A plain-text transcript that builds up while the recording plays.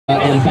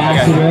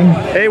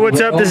Hey,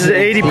 what's up? This is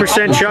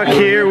 80% Chuck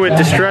here with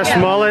Distressed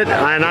Mullet,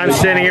 and I'm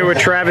standing here with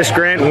Travis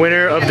Grant,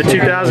 winner of the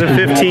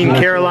 2015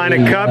 Carolina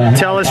Cup.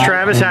 Tell us,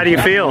 Travis, how do you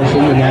feel?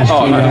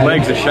 Oh, my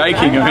legs are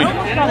shaking. I mean,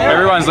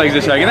 everyone's legs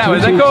are shaking.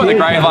 They call it the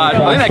graveyard.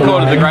 I think they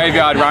call it the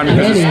graveyard run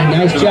because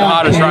it's the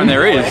hardest run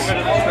there is.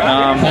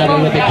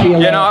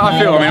 Yeah, no, I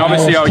feel. I mean,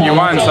 obviously you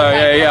won, so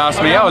yeah, you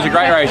asked me. Oh, it was a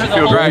great race. You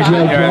feel great. You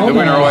know, the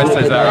winner always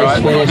says that,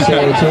 right?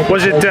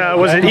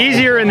 Was it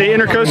easier in the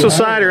intercoastal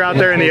side or out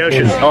there in the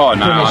ocean? Oh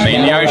no, I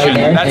mean the ocean.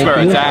 That's where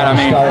it's at. I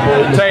mean,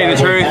 to tell you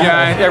the truth, you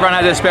know, everyone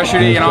has their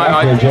specialty, and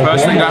I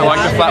personally don't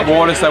like the flat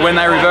water. So when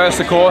they reverse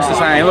the course, they're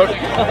saying, look,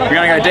 we're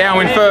going to go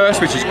downwind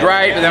first, which is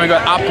great, but then we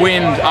got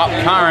upwind, up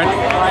current.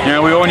 You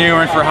know, we all knew we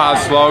were in for a hard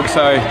slog,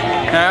 so.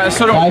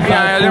 Sort of, you know,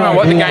 I didn't know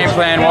what the game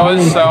plan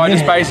was, so I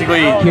just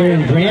basically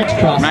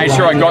made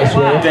sure I got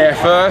there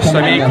first.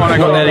 So me and Connor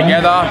got there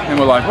together, and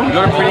we're like, well, we've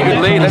got a pretty good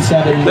lead.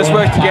 Let's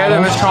work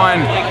together and let's try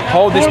and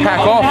hold this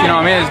pack off. You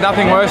know what I mean? There's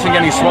nothing worse than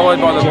getting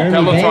swallowed by the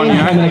peloton, you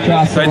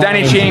know. So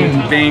Danny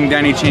Ching, being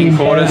Danny Ching,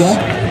 caught us.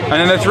 And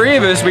then the three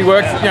of us, we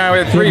worked, you know, we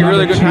had three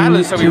really good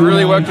paddlers, so we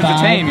really worked as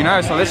a team, you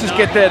know. So let's just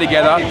get there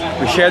together.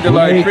 We shared the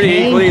load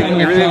pretty equally,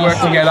 we really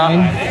worked together.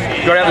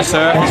 Got out the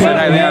surf and said,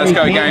 hey, let's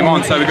go game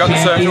on. So we got the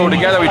surf all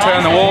together, we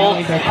turned the wall,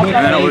 and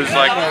then it was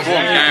like,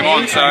 boom, game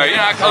on. So, you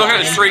know, I look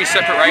at it as three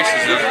separate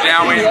races. There was a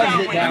downwind,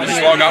 and the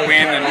slog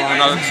upwind, and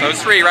another. So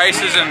it's three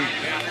races, and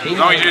as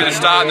long as you do the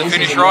start and the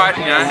finish right,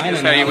 you know,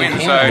 that's how you win.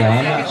 So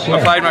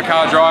I played my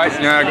cards right,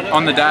 you know,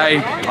 on the day,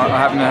 I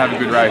happened to have a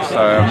good race.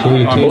 So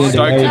I'm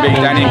stoked to beat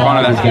Danny and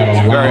Connor.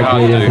 That's very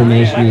hard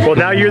to do. Well,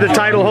 now you're the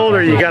title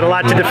holder. You got a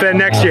lot to defend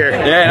next year.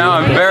 Yeah, no,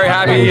 I'm very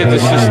happy.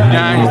 It's just, you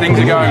know, things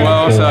are going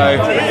well. So,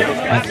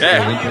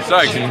 yeah,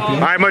 stoked. All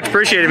right, much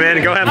appreciated, man.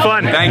 Go have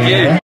fun. Thank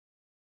you.